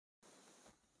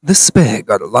The spare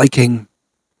got a liking,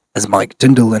 as Mike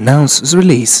Tindall announced his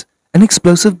release an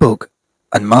explosive book,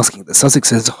 Unmasking the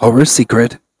Sussexes' Horror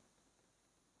Secret.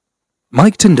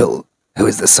 Mike Tindall, who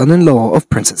is the son-in-law of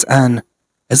Princess Anne,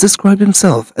 has described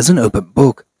himself as an open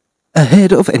book,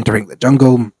 ahead of entering the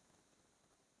jungle,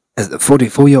 as the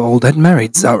 44-year-old had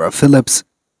married Zara Phillips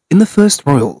in the first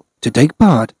royal to take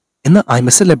part in the I'm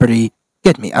a Celebrity,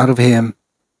 Get Me Out of Here.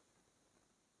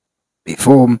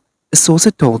 Before, a source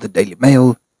had told the Daily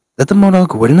Mail that the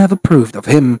monarch wouldn't have approved of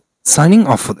him signing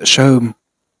off for the show.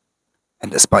 And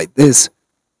despite this,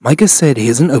 Mike has said he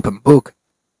is an open book,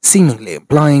 seemingly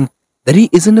implying that he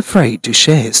isn't afraid to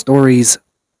share his stories.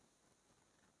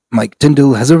 Mike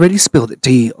Tindall has already spilled the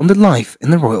tea on the life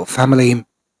in the royal family,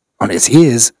 on his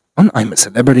years on I'm a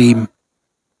Celebrity.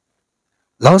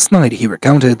 Last night he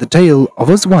recounted the tale of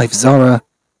his wife Zara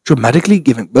dramatically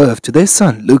giving birth to their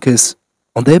son Lucas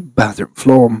on their bathroom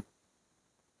floor,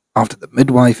 after the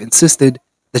midwife insisted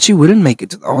that she wouldn't make it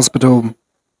to the hospital.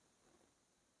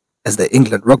 As the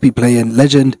England rugby player and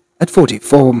legend at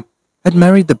 44 had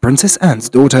married the Princess Anne's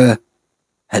daughter,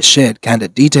 has shared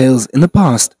candid details in the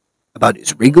past about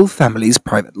his regal family's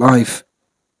private life,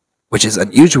 which is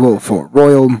unusual for a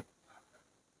royal.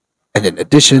 And in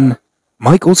addition,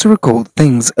 Mike also recalled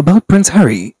things about Prince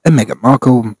Harry and Meghan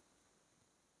Markle.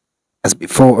 As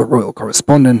before, a royal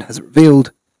correspondent has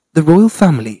revealed, the royal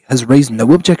family has raised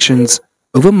no objections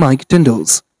over Mike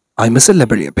Tindall's I'm a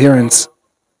Celebrity appearance.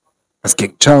 As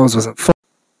King Charles was informed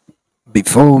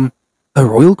before, a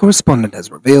royal correspondent has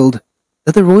revealed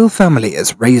that the royal family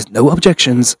has raised no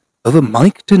objections over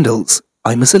Mike Tindall's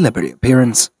I'm a Celebrity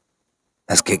appearance,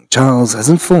 as King Charles has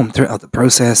informed throughout the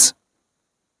process.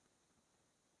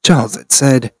 Charles had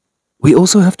said, "We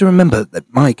also have to remember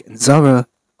that Mike and Zara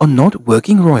are not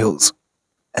working royals,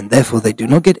 and therefore they do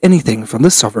not get anything from the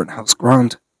Sovereign House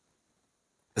grant,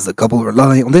 as the couple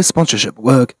rely on their sponsorship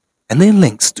work and their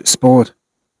links to sport.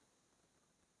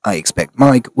 I expect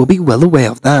Mike will be well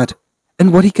aware of that,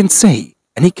 and what he can say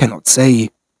and he cannot say,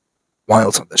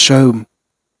 whilst on the show,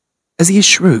 as he is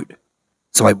shrewd,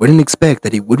 so I wouldn't expect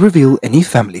that he would reveal any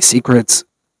family secrets.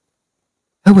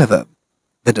 However,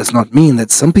 that does not mean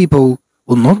that some people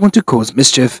will not want to cause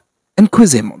mischief and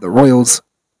quiz him on the royals,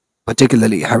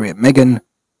 particularly Harry and Meghan,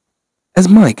 as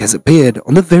Mike has appeared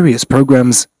on the various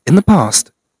programs in the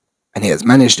past, and he has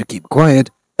managed to keep quiet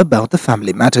about the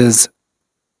family matters."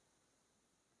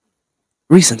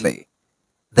 Recently,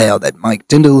 there that Mike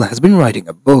Tindall has been writing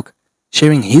a book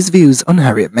sharing his views on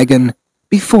Harry and Meghan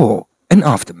before and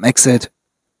after Brexit,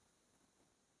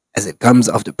 as it comes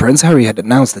after Prince Harry had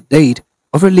announced the date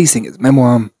of releasing his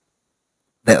memoir.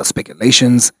 There are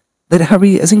speculations that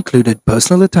Harry has included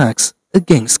personal attacks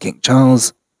against King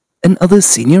Charles and other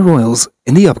senior royals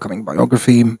in the upcoming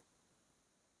biography.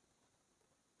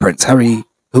 Prince Harry,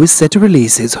 who is set to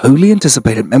release his wholly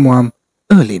anticipated memoir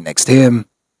early next year,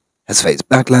 has faced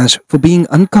backlash for being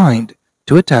unkind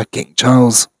to attack King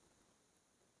Charles,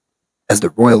 as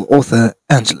the royal author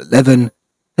Angela Levin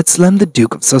had slammed the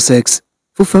Duke of Sussex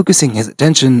for focusing his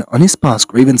attention on his past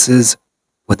grievances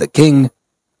with the king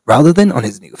rather than on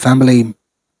his new family,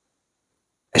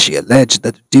 as she alleged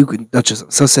that the Duke and Duchess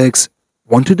of Sussex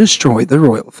want to destroy the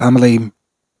royal family.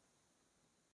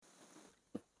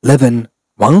 Levin,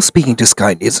 while speaking to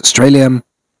Sky News Australia,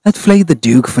 had flayed the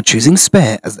Duke for choosing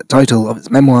Spare as the title of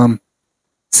his memoir,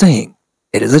 saying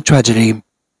it is a tragedy.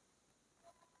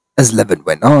 As Levin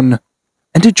went on,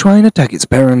 and to try and attack his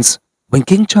parents when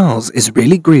King Charles is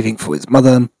really grieving for his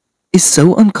mother is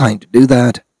so unkind to do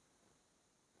that.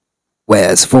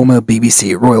 Whereas former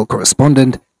BBC royal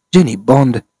correspondent Jenny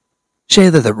Bond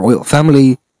shared that the royal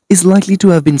family is likely to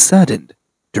have been saddened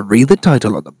to read the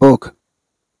title of the book.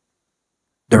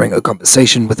 During a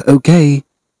conversation with OK,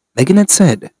 Meghan had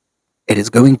said, "It is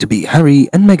going to be Harry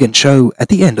and Meghan show at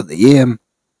the end of the year,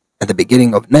 at the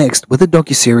beginning of next with a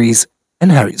docuseries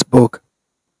and Harry's book.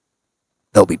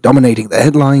 They'll be dominating the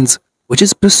headlines, which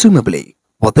is presumably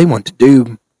what they want to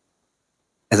do,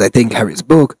 as I think Harry's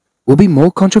book will be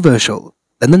more controversial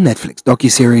than the Netflix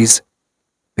docuseries,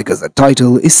 because the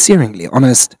title is searingly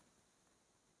honest.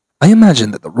 I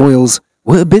imagine that the royals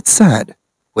were a bit sad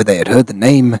when they had heard the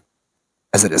name,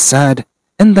 as it is sad,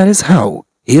 and that is how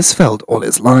he has felt all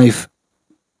his life."